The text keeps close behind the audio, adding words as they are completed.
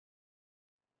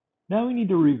Now we need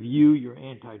to review your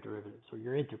antiderivatives or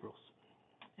your integrals.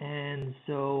 And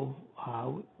so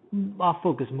I'll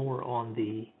focus more on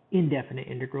the indefinite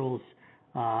integrals,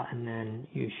 and then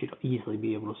you should easily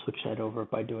be able to switch that over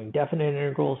by doing definite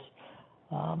integrals.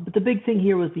 But the big thing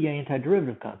here was the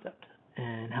antiderivative concept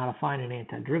and how to find an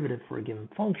antiderivative for a given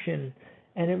function.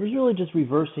 And it was really just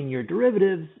reversing your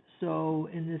derivatives. So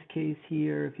in this case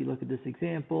here, if you look at this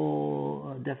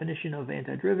example, definition of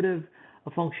antiderivative,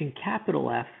 a function capital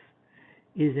F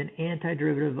is an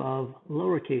antiderivative of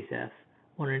lowercase f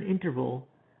on an interval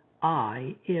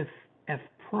I if f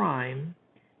prime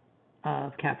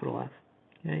of capital F,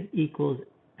 okay, equals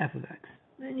f of x.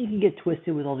 And you can get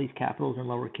twisted with all these capitals and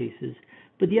lower cases,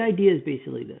 but the idea is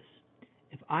basically this.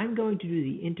 If I'm going to do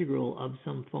the integral of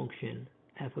some function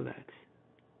f of x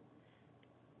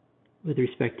with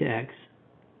respect to x,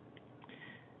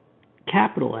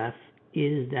 capital F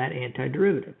is that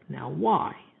antiderivative. Now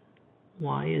why?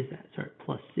 Why is that? Sorry,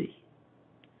 plus c.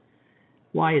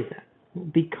 Why is that? Well,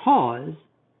 because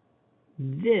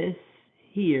this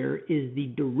here is the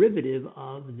derivative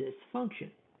of this function.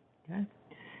 Okay?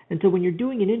 And so when you're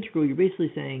doing an integral, you're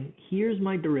basically saying, here's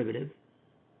my derivative.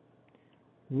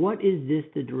 What is this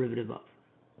the derivative of?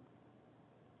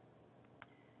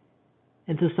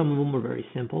 And so some of them are very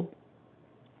simple.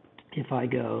 If I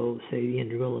go, say, the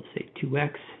integral of, say,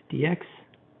 2x dx,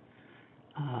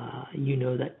 you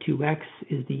know that 2x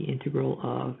is the integral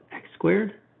of x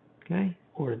squared, okay?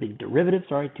 Or the derivative,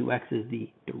 sorry, 2x is the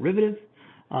derivative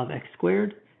of x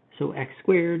squared. So x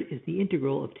squared is the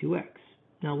integral of 2x.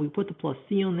 Now we put the plus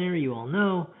c on there, you all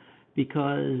know,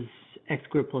 because x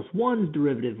squared plus 1's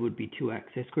derivative would be 2x.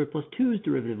 X squared plus 2's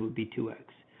derivative would be 2x.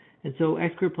 And so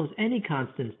x squared plus any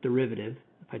constant's derivative,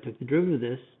 if I took the derivative of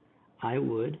this, I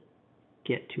would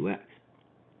get 2x.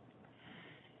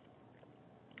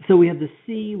 So we have the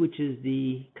c, which is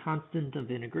the constant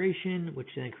of integration, which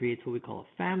then creates what we call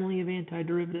a family of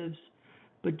antiderivatives.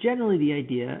 But generally the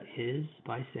idea is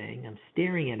by saying I'm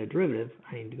staring at a derivative,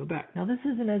 I need to go back. Now this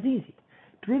isn't as easy.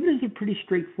 Derivatives are pretty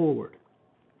straightforward.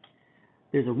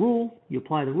 There's a rule, you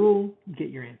apply the rule, you get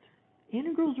your answer.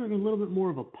 Integrals are a little bit more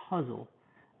of a puzzle.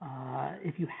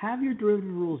 If you have your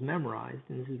derivative rules memorized,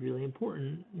 and this is really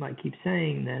important, I might keep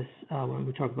saying this when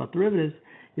we talk about derivatives,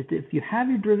 is that if you have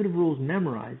your derivative rules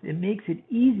memorized, it makes it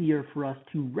easier for us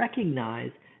to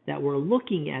recognize that we're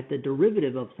looking at the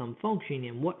derivative of some function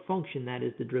and what function that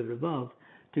is the derivative of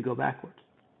to go backwards.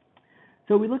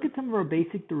 So we look at some of our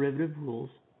basic derivative rules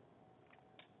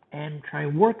and try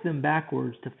and work them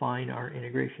backwards to find our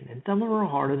integration. And some of them are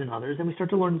harder than others, and we start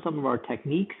to learn some of our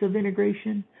techniques of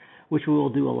integration, which we will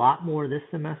do a lot more this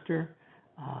semester.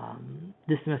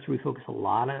 This semester we focus a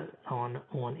lot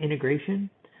on integration,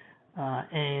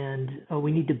 and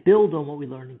we need to build on what we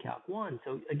learned in Calc 1.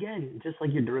 So again, just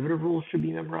like your derivative rules should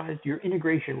be memorized, your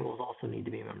integration rules also need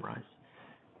to be memorized.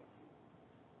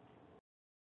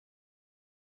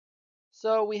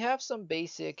 So we have some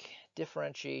basic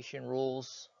differentiation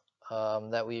rules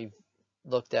that we've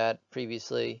looked at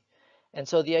previously. And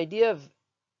so the idea of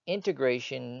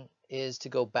integration is to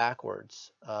go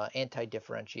backwards.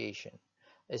 Anti-differentiation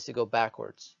is to go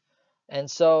backwards. And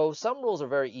so some rules are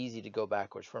very easy to go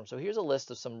backwards from. So here's a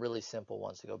list of some really simple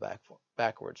ones to go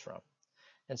backwards from.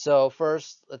 And so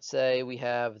first, let's say we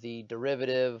have the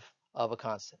derivative of a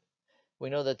constant. We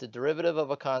know that the derivative of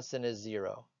a constant is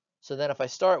 0. So then if I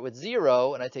start with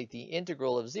 0 and I take the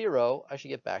integral of 0, I should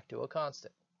get back to a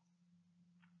constant.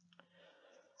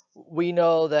 We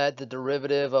know that the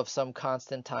derivative of some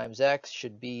constant times x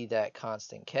should be that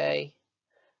constant k.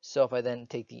 So if I then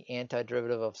take the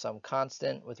antiderivative of some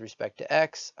constant with respect to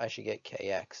x, I should get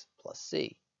kx plus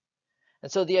c.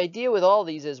 And so the idea with all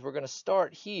these is we're going to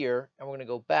start here and we're going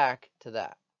to go back to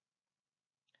that.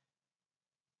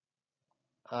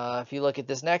 If you look at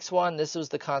this next one, this was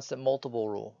the constant multiple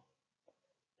rule.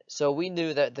 So we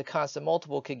knew that the constant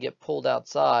multiple could get pulled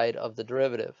outside of the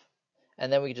derivative.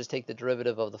 And then we could just take the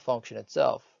derivative of the function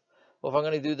itself. Well, if I'm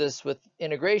going to do this with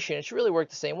integration, it should really work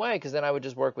the same way, because then I would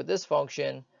just work with this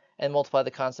function and multiply the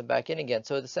constant back in again.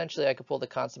 So essentially, I could pull the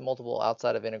constant multiple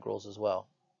outside of integrals as well.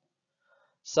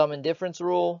 Sum and difference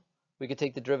rule, we could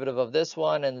take the derivative of this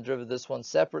one and the derivative of this one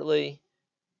separately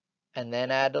and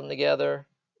then add them together.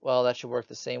 Well, that should work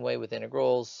the same way with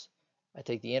integrals. I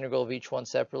take the integral of each one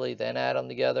separately, then add them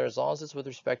together, as long as it's with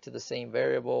respect to the same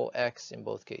variable, x, in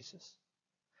both cases.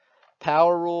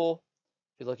 Power rule,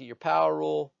 if you look at your power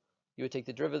rule, you would take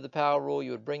the derivative of the power rule,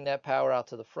 you would bring that power out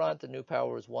to the front, the new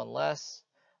power is 1 less.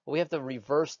 But we have to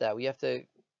reverse that. We have to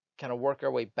kind of work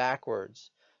our way backwards.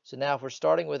 So now if we're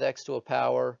starting with x to a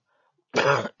power,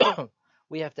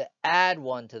 we have to add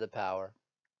 1 to the power.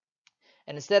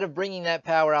 And instead of bringing that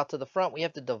power out to the front, we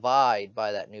have to divide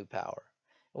by that new power.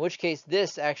 In which case,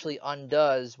 this actually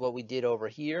undoes what we did over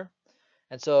here.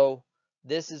 And so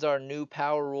this is our new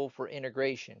power rule for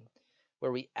integration,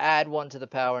 where we add 1 to the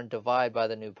power and divide by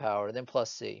the new power, then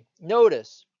plus c.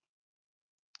 Notice,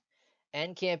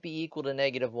 n can't be equal to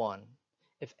 -1.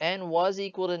 If n was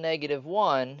equal to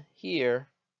 -1 here,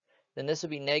 then this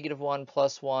would be -1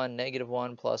 plus 1,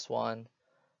 -1 plus 1,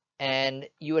 and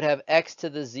you would have x to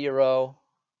the 0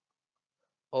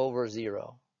 over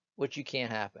 0, which you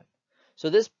can't happen. So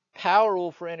this power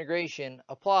rule for integration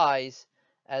applies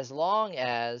as long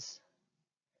as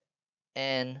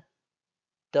n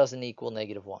doesn't equal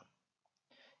 -1.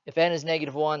 If n is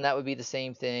 -1, that would be the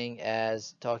same thing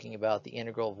as talking about the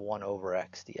integral of 1 over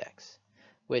x dx,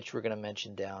 which we're going to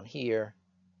mention down here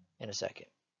in a second.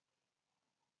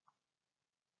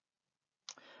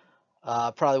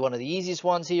 Probably one of the easiest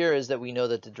ones here is that we know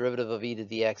that the derivative of e to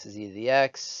the x is e to the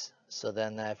x. So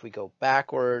then if we go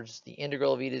backwards, the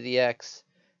integral of e to the x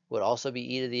would also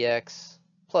be e to the x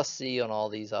plus c on all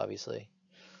these, obviously.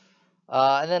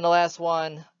 And then the last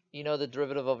one, you know the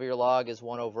derivative of your log is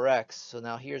 1 over x. So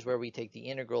now here's where we take the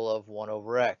integral of 1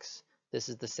 over x. This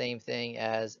is the same thing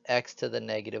as x to the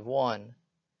 -1.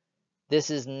 This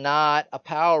is not a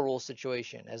power rule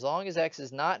situation. As long as x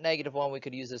is not -1, we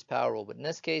could use this power rule. But in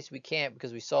this case, we can't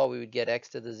because we saw we would get x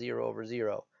to the 0 over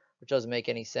 0, which doesn't make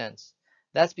any sense.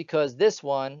 That's because this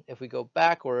one, if we go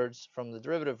backwards from the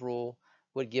derivative rule,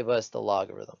 would give us the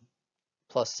logarithm,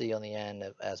 plus c on the end,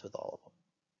 as with all of them.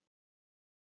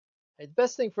 The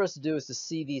best thing for us to do is to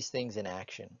see these things in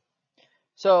action.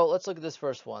 So let's look at this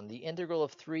first one, the integral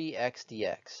of 3x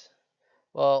dx.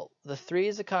 Well, the 3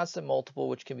 is a constant multiple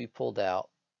which can be pulled out.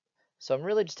 So I'm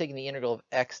really just taking the integral of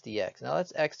x dx. Now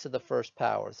that's x to the first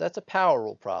power. So that's a power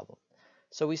rule problem.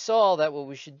 So we saw that what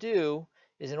we should do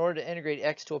is, in order to integrate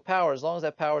x to a power, as long as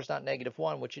that power is not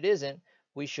 -1, which it isn't,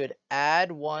 we should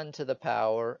add 1 to the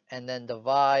power and then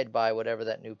divide by whatever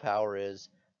that new power is,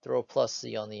 throw a plus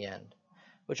c on the end,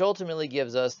 which ultimately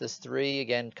gives us this 3,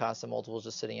 again, constant multiples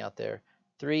just sitting out there,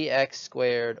 3x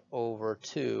squared over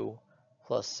 2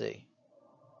 plus c.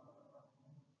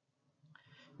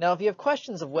 Now, if you have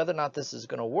questions of whether or not this is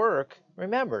going to work,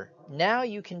 remember, now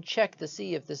you can check to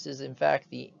see if this is in fact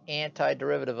the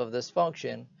antiderivative of this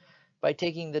function by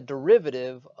taking the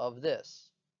derivative of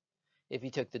this. If you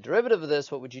took the derivative of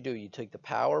this, what would you do? You take the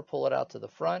power, pull it out to the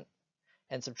front,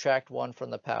 and subtract 1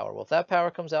 from the power. Well, if that power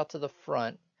comes out to the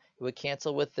front, it would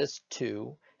cancel with this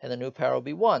 2, and the new power will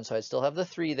be 1. So I'd still have the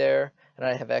 3 there, and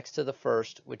I have x to the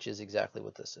first, which is exactly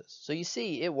what this is. So you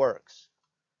see, it works.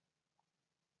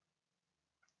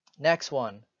 Next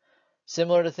one.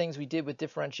 Similar to things we did with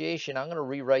differentiation, I'm going to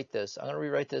rewrite this. I'm going to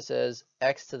rewrite this as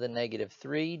x to the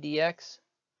 -3 dx.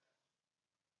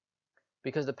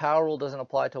 Because the power rule doesn't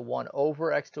apply to 1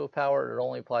 over x to a power, it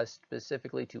only applies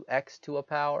specifically to x to a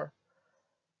power.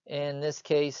 In this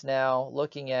case now,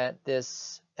 looking at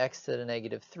this x to the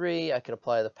 -3, I could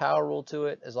apply the power rule to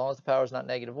it. As long as the power is not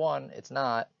 -1, it's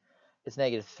not. It's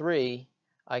 -3.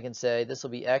 I can say this will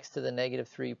be x to the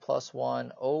 -3 plus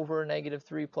 1 over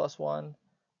 -3 plus 1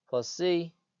 plus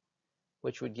c,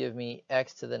 which would give me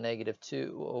x to the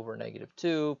 -2 over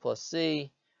 -2 plus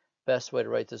c. Best way to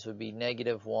write this would be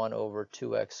 -1 over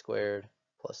 2x squared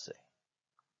plus c.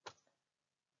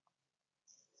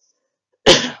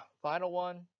 Final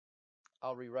one,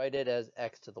 I'll rewrite it as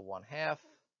x to the 1/2.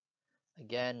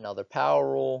 Again, another power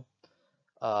rule.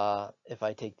 If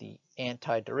I take the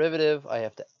antiderivative, I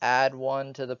have to add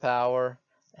 1 to the power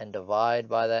and divide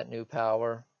by that new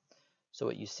power. So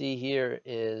what you see here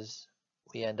is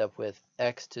we end up with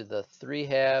x to the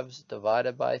 3/2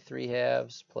 divided by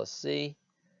 3/2 plus c.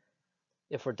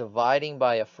 If we're dividing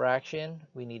by a fraction,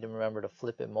 we need to remember to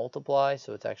flip and multiply,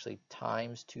 so it's actually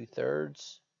times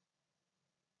 2/3.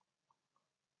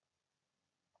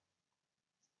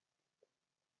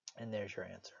 And there's your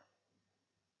answer.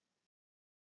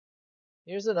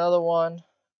 Here's another one.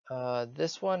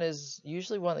 This one is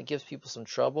usually one that gives people some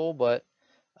trouble, but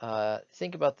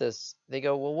think about this. They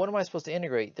go, well, what am I supposed to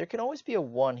integrate? There can always be a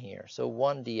 1 here, so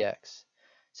 1 dx.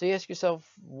 So you ask yourself,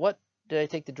 what did I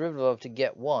take the derivative of to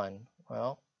get 1?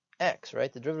 Well, x,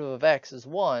 right? The derivative of x is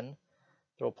 1.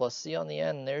 Throw plus c on the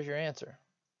end, and there's your answer.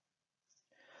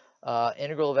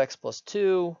 Integral of x plus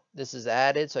 2. This is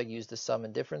added, so I use the sum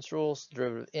and difference rules.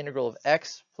 Derivative integral of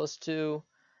x plus 2.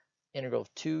 Integral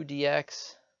of 2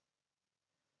 dx.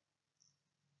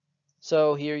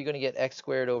 So here you're going to get x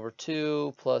squared over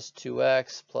 2 plus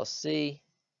 2x plus c.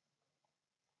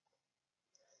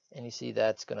 And you see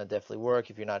that's going to definitely work.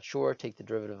 If you're not sure, take the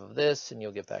derivative of this, and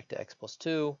you'll get back to x plus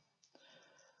 2.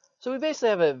 So we basically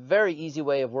have a very easy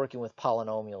way of working with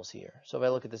polynomials here. So if I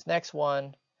look at this next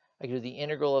one, I can do the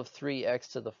integral of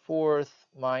 3x to the fourth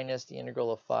minus the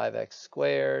integral of 5x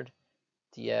squared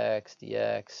dx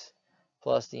dx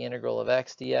plus the integral of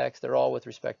x dx. They're all with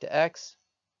respect to x.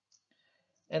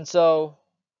 And so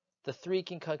the 3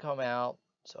 can come out.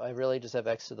 So I really just have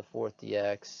x to the fourth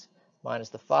dx minus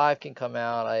the 5 can come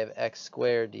out. I have x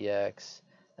squared dx,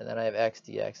 and then I have x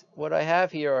dx. What I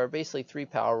have here are basically 3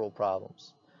 power rule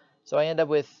problems. So I end up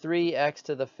with 3x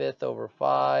to the fifth over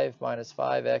 5 minus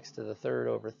 5x to the third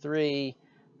over 3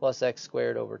 plus x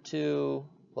squared over 2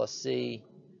 plus c,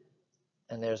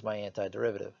 and there's my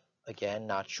antiderivative. Again,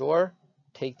 not sure.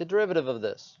 Take the derivative of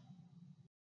this.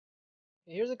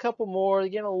 Here's a couple more,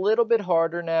 again, a little bit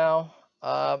harder now.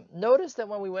 Notice that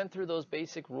when we went through those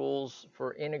basic rules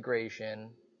for integration,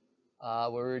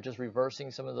 where we were just reversing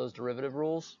some of those derivative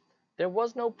rules, there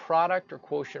was no product or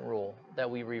quotient rule that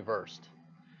we reversed.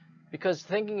 Because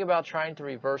thinking about trying to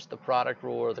reverse the product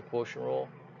rule or the quotient rule,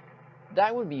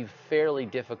 that would be fairly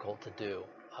difficult to do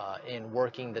in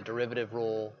working the derivative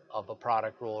rule of a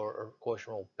product rule or quotient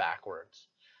rule backwards.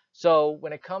 So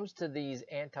when it comes to these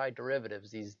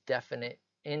antiderivatives, these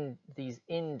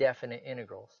indefinite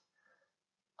integrals,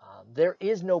 there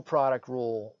is no product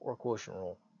rule or quotient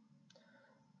rule.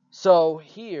 So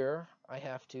here I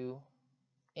have to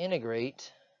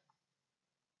integrate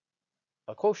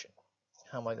a quotient.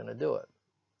 How am I going to do it?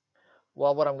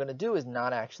 Well, what I'm going to do is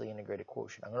not actually integrate a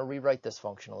quotient. I'm going to rewrite this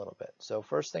function a little bit. So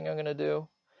first thing I'm going to do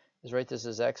is write this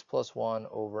as x plus 1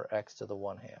 over x to the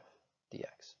 1/2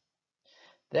 dx.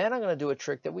 Then I'm going to do a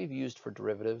trick that we've used for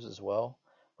derivatives as well,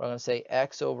 where I'm going to say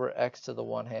x over x to the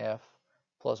 1/2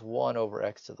 plus 1 over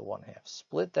x to the 1/2.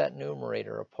 Split that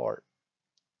numerator apart.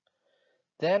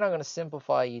 Then I'm going to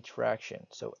simplify each fraction.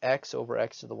 So x over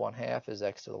x to the 1/2 is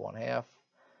x to the 1/2.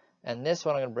 And this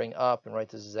one I'm going to bring up and write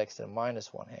this as x to the minus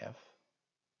 1/2.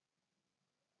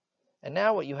 And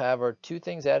now what you have are two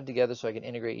things added together, so I can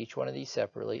integrate each one of these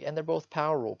separately, and they're both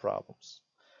power rule problems.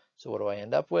 So what do I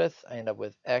end up with? I end up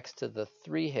with x to the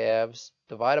 3/2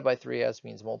 divided by 3/2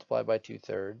 means multiplied by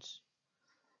 2/3,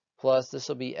 plus this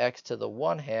will be x to the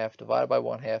 1/2 divided by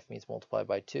 1/2 means multiplied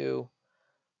by 2,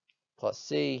 plus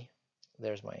c.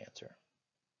 There's my answer.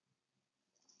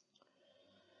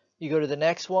 You go to the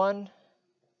next one.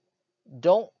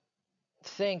 Don't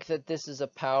think that this is a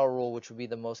power rule, which would be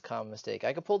the most common mistake.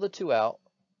 I could pull the 2 out.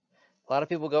 A lot of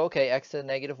people go, okay, x to the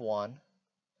 -1.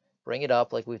 Bring it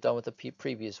up like we've done with the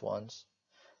previous ones.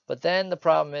 But then the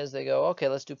problem is they go, okay,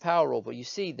 let's do power rule. But you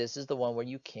see, this is the one where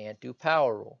you can't do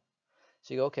power rule.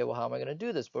 So you go, okay, well, how am I going to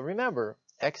do this? But remember,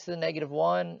 x to the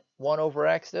 -1, 1 over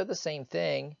x, they're the same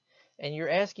thing. And you're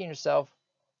asking yourself,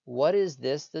 what is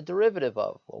this the derivative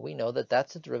of? Well, we know that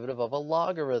that's the derivative of a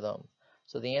logarithm.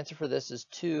 So the answer for this is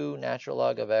 2 natural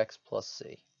log of x plus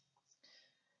c.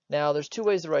 Now, there's two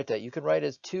ways to write that. You can write it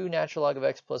as 2 natural log of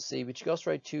x plus c, but you can also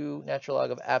write 2 natural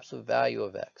log of absolute value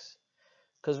of x.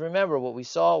 Because remember, what we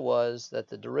saw was that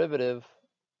the derivative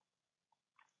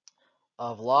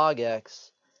of log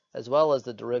x, as well as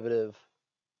the derivative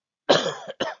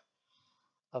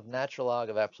of natural log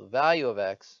of absolute value of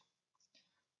x,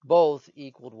 both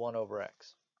equaled 1 over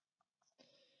x.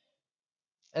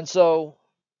 And so,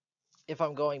 if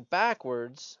I'm going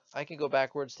backwards, I can go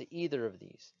backwards to either of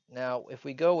these. Now, if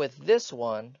we go with this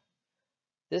one,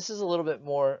 this is a little bit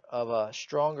more of a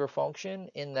stronger function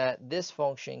in that this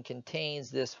function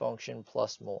contains this function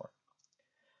plus more.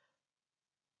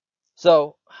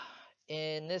 So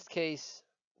in this case,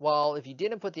 while if you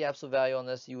didn't put the absolute value on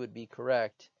this, you would be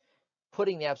correct,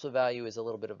 putting the absolute value is a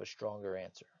little bit of a stronger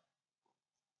answer.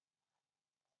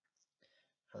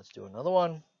 Let's do another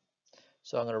one.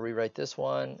 So I'm going to rewrite this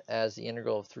one as the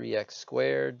integral of 3x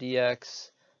squared dx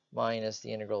minus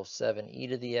the integral of 7e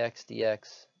to the x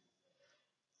dx.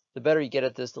 The better you get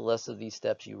at this, the less of these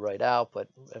steps you write out, but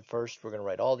at first we're going to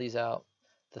write all these out.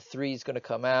 The 3 is going to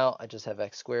come out. I just have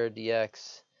x squared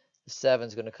dx. The 7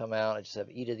 is going to come out. I just have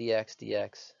e to the x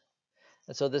dx.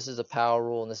 And so this is a power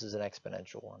rule, and this is an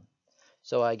exponential one.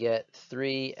 So I get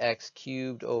 3x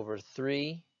cubed over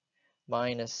 3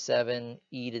 minus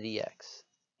 7e to the x.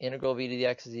 Integral of e to the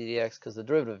x is e to the x because the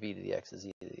derivative of e to the x is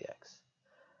e to the x.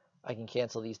 I can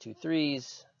cancel these two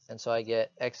 3's, and so I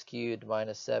get x cubed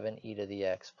minus 7e to the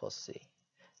x plus c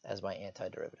as my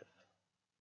antiderivative.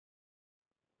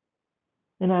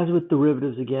 And as with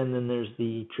derivatives, again, then there's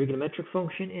the trigonometric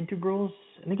function integrals.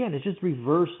 And again, it's just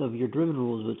reverse of your derivative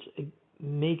rules, which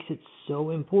makes it so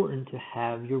important to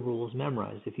have your rules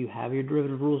memorized. If you have your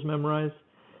derivative rules memorized,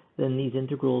 then these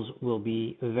integrals will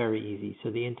be very easy. So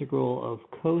the integral of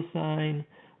cosine,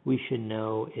 we should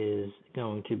know, is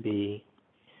going to be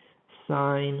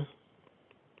cosine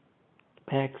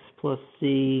x plus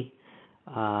c,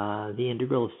 the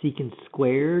integral of secant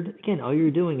squared. Again, all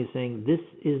you're doing is saying this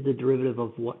is the derivative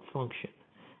of what function?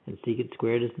 And secant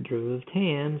squared is the derivative of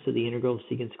tan, so the integral of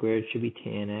secant squared should be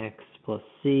tan x plus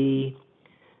c.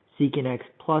 Secant x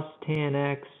plus tan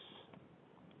x,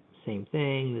 same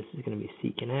thing. This is going to be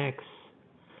secant x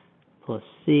plus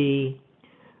c.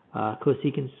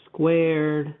 Cosecant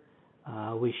squared,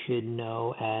 we should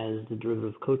know as the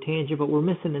derivative of cotangent, but we're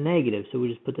missing a negative, so we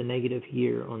just put the negative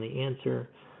here on the answer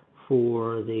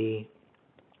for the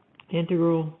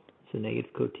integral, so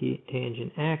negative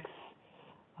cotangent x.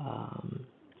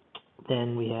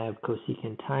 Then we have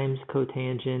cosecant times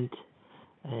cotangent,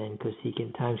 and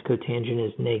cosecant times cotangent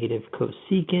is negative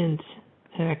cosecant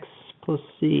x plus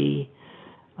c.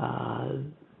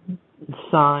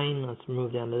 Sine, let's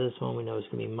move down to this one. We know it's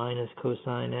going to be minus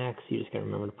cosine x. You just got to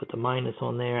remember to put the minus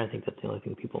on there. I think that's the only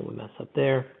thing people would mess up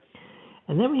there.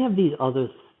 And then we have these other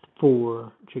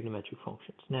 4 trigonometric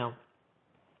functions. Now,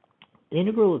 the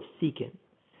integral of secant,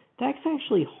 that's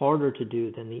actually harder to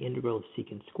do than the integral of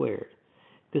secant squared.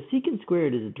 Because secant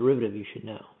squared is a derivative you should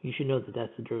know. You should know that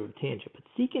that's the derivative of tangent. But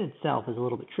secant itself is a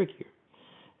little bit trickier.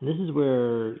 And this is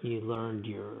where you learned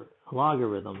your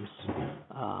logarithms,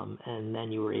 and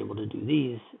then you were able to do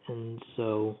these. And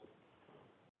so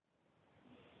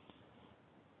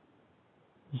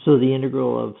the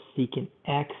integral of secant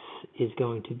x is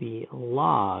going to be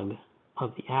log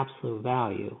of the absolute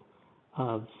value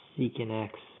of secant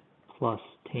x plus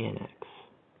tan x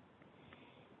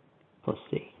plus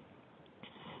c.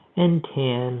 And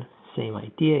tan, same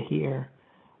idea here.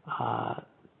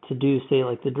 To do, say,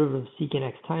 like the derivative of secant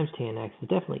x times tan x is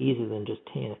definitely easier than just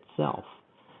tan itself.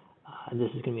 This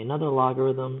is going to be another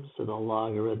logarithm, so the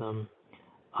logarithm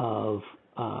of,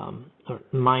 or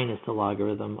minus the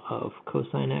logarithm of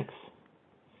cosine x,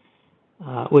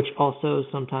 which also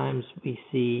sometimes we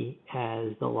see as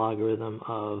the logarithm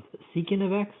of secant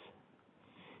of x.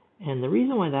 And the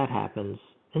reason why that happens,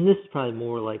 and this is probably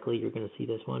more likely you're going to see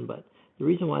this one, but the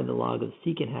reason why the log of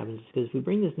secant happens is because if we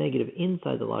bring this negative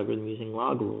inside the logarithm using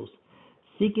log rules,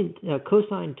 secant,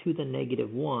 cosine to the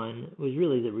negative 1 was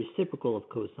really the reciprocal of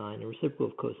cosine. The reciprocal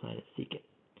of cosine is secant.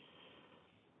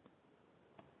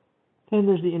 Then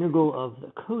there's the integral of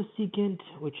the cosecant,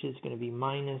 which is going to be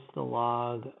minus the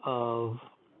log of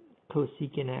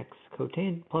cosecant x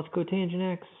plus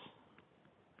cotangent x.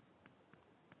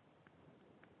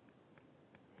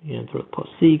 You know, throw plus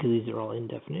c because these are all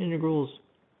indefinite integrals.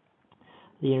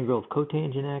 The integral of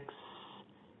cotangent x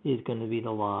is going to be the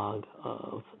log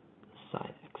of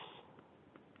sine x.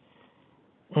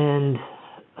 And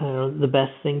the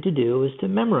best thing to do is to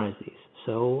memorize these.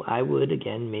 So I would,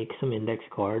 again, make some index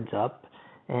cards up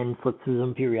and flip through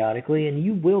them periodically, and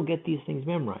you will get these things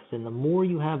memorized. And the more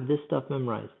you have this stuff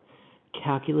memorized,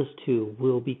 Calculus 2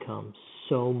 will become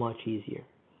so much easier.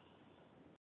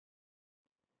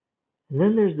 And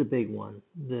then there's the big one,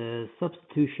 the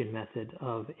substitution method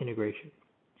of integration.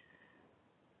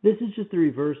 This is just the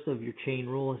reverse of your chain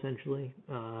rule, essentially.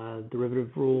 Derivative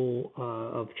rule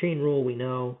of chain rule, we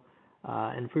know.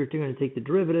 And if we were going to take the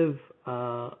derivative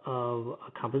of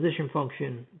a composition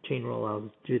function, chain rule allows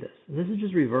us to do this. And this is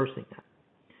just reversing that.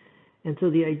 And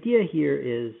so the idea here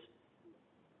is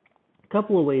a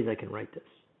couple of ways I can write this.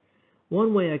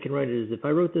 One way I can write it is if I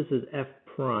wrote this as f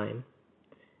prime,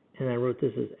 and I wrote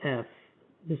this as f,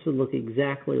 this would look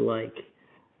exactly like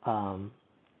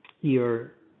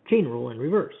your chain rule in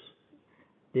reverse.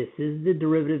 This is the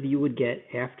derivative you would get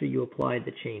after you applied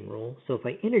the chain rule. So if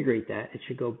I integrate that, it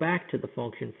should go back to the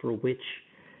function for which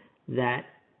that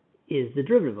is the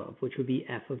derivative of, which would be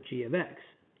f of g of x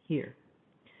here.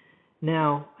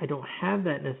 Now, I don't have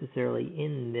that necessarily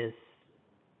in this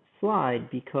slide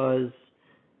because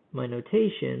my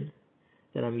notation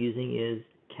that I'm using is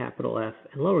capital F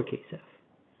and lowercase f.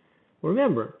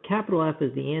 Remember, capital F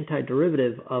is the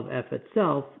antiderivative of f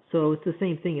itself, so it's the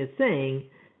same thing as saying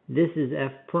this is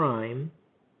f prime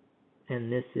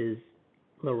and this is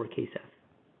lowercase f.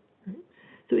 Right?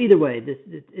 So either way,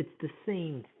 it's the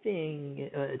same thing,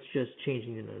 it's just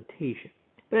changing the notation.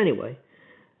 But anyway,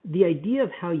 the idea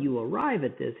of how you arrive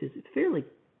at this is fairly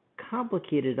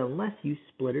complicated unless you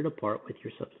split it apart with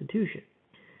your substitution.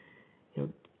 You know,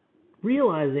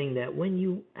 realizing that when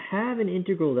you have an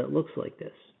integral that looks like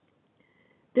this,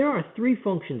 there are 3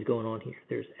 functions going on here.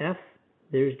 There's f,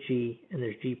 there's g, and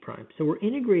there's g prime. So we're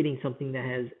integrating something that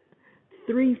has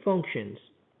 3 functions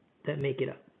that make it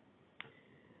up.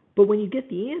 But when you get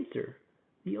the answer,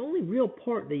 the only real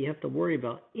part that you have to worry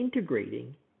about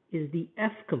integrating is the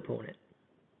f component,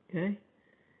 okay?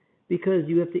 Because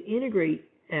you have to integrate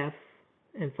f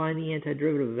and find the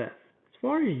antiderivative of f. It's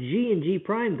far as g and g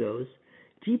prime goes,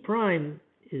 g prime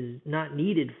is not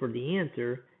needed for the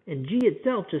answer, and g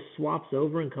itself just swaps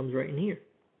over and comes right in here.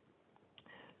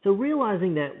 So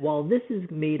realizing that while this is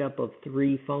made up of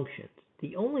three functions,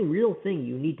 the only real thing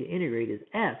you need to integrate is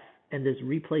f, and just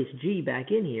replace g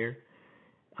back in here,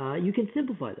 you can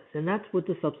simplify this, and that's what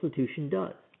the substitution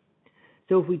does.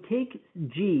 So if we take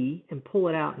g and pull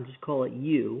it out and just call it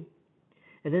u,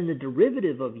 and then the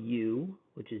derivative of u,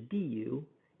 which is du,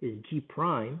 is g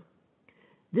prime,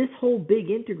 this whole big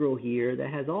integral here that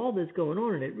has all this going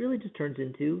on in it really just turns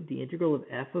into the integral of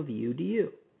f of u du.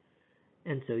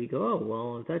 And so you go, oh,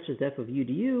 well, if that's just f of u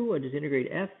du, I just integrate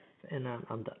f and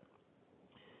I'm done.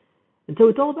 And so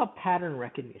it's all about pattern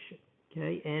recognition,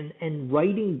 okay? And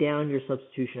writing down your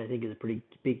substitution, I think, is a pretty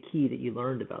big key that you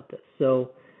learned about this.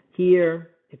 So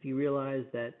here, if you realize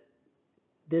that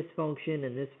this function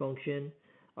and this function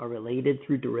are related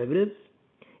through derivatives,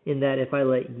 in that if I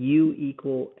let u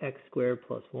equal x squared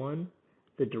plus 1,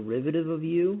 the derivative of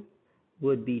u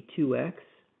would be 2x.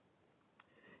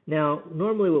 Now,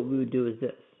 normally what we would do is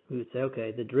this. We would say,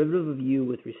 okay, the derivative of u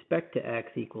with respect to x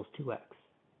equals 2x.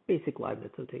 Basic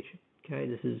Leibniz notation. Okay,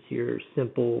 this is your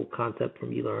simple concept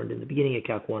from you learned in the beginning of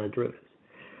Calc 1 of derivatives.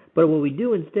 But what we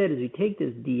do instead is we take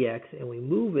this dx and we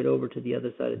move it over to the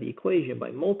other side of the equation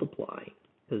by multiplying,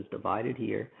 because it's divided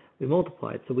here. We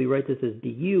multiply it, so we write this as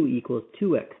du equals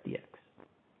 2x dx.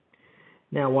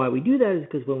 Now, why we do that is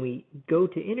because when we go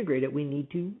to integrate it, we need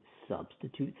to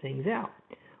substitute things out.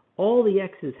 All the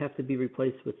x's have to be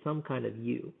replaced with some kind of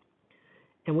u.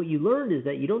 And what you learned is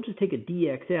that you don't just take a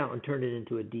dx out and turn it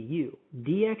into a du.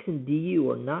 Dx and du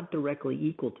are not directly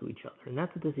equal to each other, and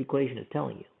that's what this equation is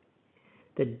telling you.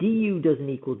 That du doesn't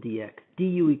equal dx,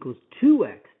 du equals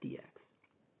 2x dx.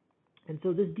 And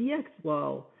so this dx,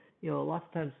 while lots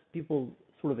of times people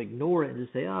sort of ignore it and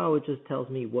just say, oh, it just tells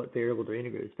me what variable to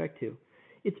integrate with respect to,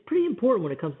 it's pretty important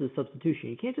when it comes to the substitution.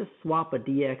 You can't just swap a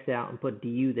dx out and put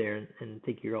du there and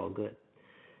think you're all good.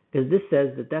 Because this says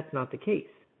that that's not the case.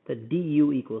 That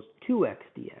du equals 2x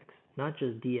dx, not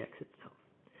just dx itself.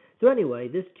 So anyway,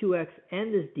 this 2x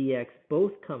and this dx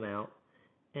both come out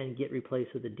and get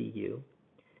replaced with a du.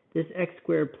 This x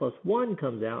squared plus 1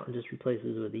 comes out and just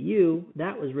replaces with a u.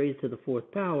 That was raised to the fourth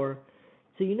power.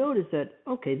 So you notice that,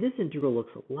 okay, this integral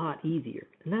looks a lot easier.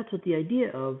 And that's what the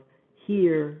idea of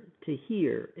here to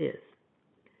here is.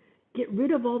 Get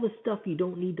rid of all the stuff you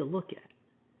don't need to look at.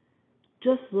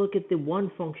 Just look at the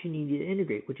one function you need to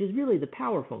integrate, which is really the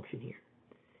power function here.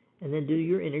 And then do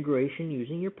your integration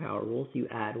using your power rule. So you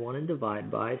add 1 and divide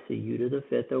by, so u to the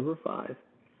 5th over 5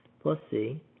 plus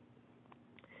c.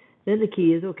 Then the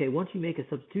key is, okay, once you make a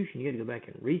substitution, you got to go back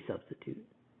and resubstitute.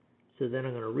 So then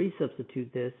I'm going to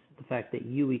resubstitute this, the fact that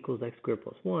u equals x squared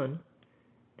plus 1,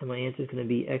 and my answer is going to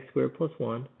be x squared plus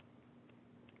 1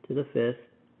 to the 5th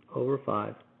over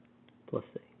 5 plus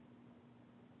c.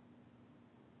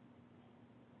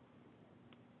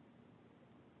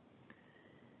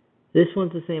 This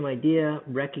one's the same idea,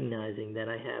 recognizing that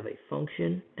I have a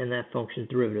function and that function's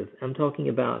derivative. I'm talking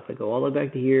about, if I go all the way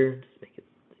back to here, just make it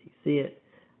so you see it,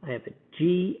 I have a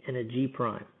g and a g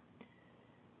prime.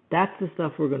 That's the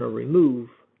stuff we're going to remove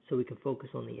so we can focus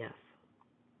on the f.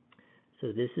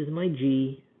 So this is my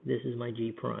g, this is my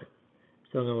g prime.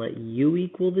 So I'm going to let u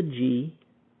equal the g.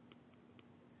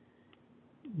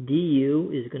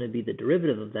 Du is going to be the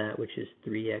derivative of that, which is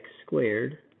 3x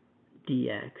squared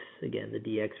dx. Again, the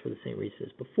dx for the same reason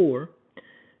as before.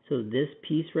 So this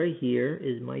piece right here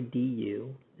is my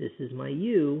du. This is my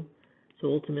u. So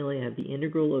ultimately I have the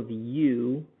integral of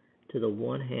u to the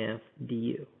 1/2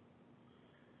 du.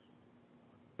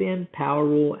 And power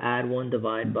rule, add 1,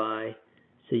 divide by.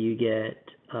 So you get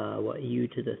u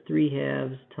to the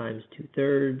 3/2 times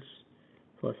 2/3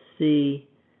 plus c.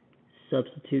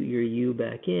 Substitute your u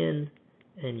back in,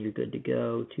 and you're good to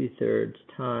go. 2/3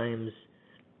 times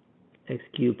x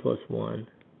cubed plus 1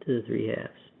 to the 3/2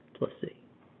 plus c.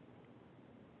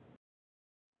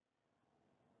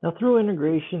 Now through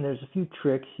integration, there's a few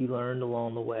tricks you learned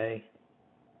along the way.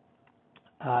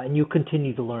 And you'll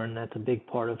continue to learn. That's a big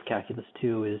part of Calculus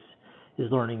 2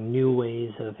 is learning new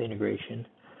ways of integration.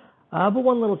 But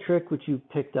one little trick which you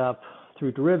picked up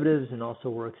through derivatives and also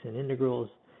works in integrals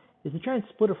is to try and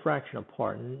split a fraction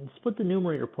apart. And split the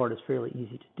numerator apart is fairly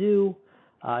easy to do.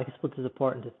 I can split this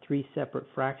apart into 3 separate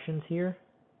fractions here.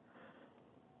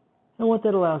 And what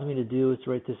that allows me to do is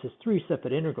to write this as 3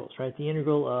 separate integrals, right? The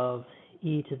integral of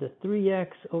e to the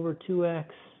 3x over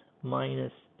 2x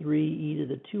minus 3e to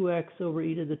the 2x over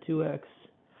e to the 2x.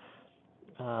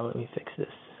 Let me fix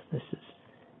this. This is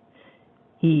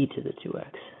e to the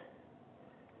 2x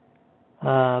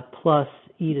plus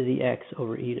e to the x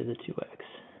over e to the 2x.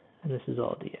 and this is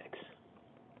all dx.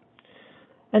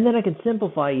 And then I can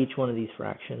simplify each one of these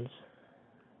fractions.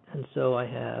 And so I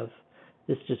have,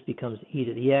 this just becomes e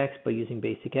to the x by using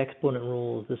basic exponent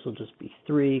rules. This will just be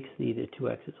 3 because the e to the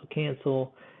 2x's will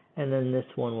cancel. And then this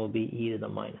one will be e to the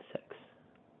minus x.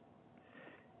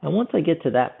 And once I get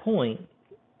to that point,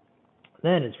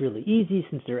 then it's really easy.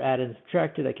 Since they're added and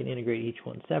subtracted, I can integrate each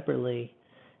one separately.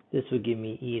 This would give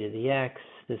me e to the x,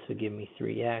 this would give me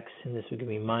 3x, and this would give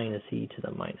me minus e to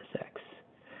the minus x.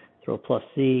 Throw a plus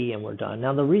c, and we're done.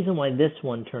 Now the reason why this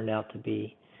one turned out to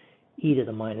be e to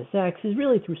the minus x is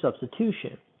really through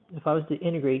substitution. If I was to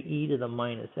integrate e to the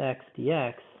minus x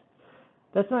dx,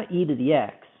 that's not e to the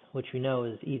x, which we know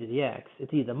is e to the x.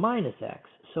 It's e to the minus x.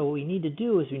 So what we need to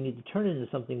do is we need to turn it into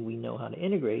something we know how to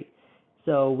integrate.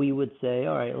 So we would say,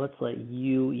 all right, let's let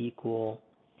u equal,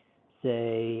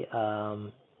 say,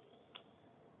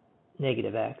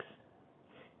 negative x.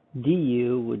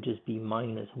 Du would just be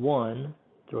minus 1.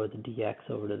 Throw the dx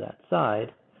over to that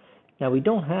side. Now we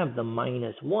don't have the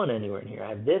minus 1 anywhere in here. I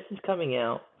have this is coming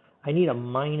out. I need a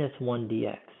minus 1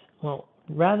 dx. Well,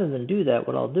 rather than do that,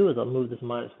 what I'll do is I'll move this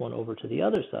minus 1 over to the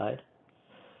other side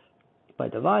by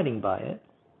dividing by it.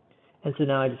 And so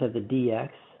now I just have the dx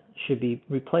should be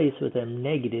replaced with a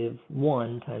negative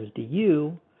 1 times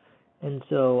du. And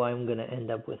so I'm going to end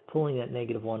up with pulling that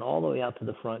negative 1 all the way out to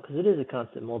the front because it is a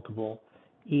constant multiple,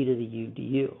 e to the u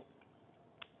du.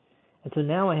 And so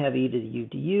now I have e to the u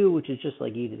du, which is just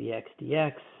like e to the x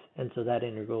dx. And so that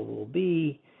integral will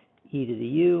be e to the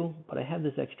u. But I have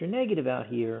this extra negative out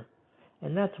here,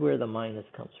 and that's where the minus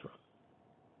comes from.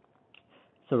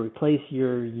 So replace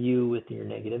your u with your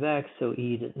negative x, so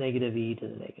e to negative e to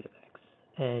the negative x.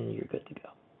 And you're good to go.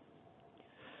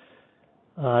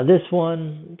 This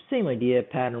one, same idea,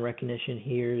 pattern recognition.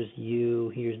 Here's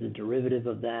u, here's the derivative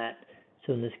of that.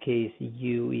 So in this case,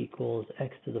 u equals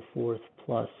x to the 4th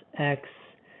plus x.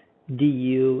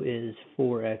 Du is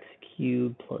 4x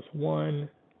cubed plus 1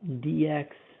 dx.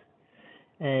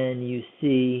 And you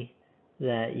see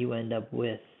that you end up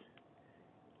with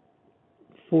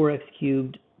 4x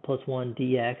cubed plus 1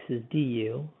 dx is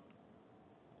du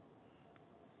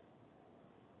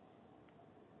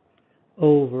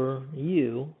over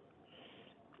u.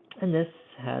 And this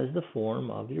has the form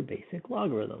of your basic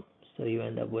logarithm. So you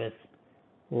end up with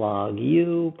log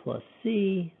u plus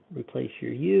c, replace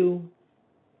your u,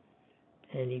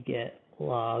 and you get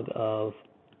log of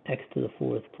x to the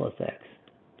 4th plus x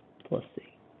plus c.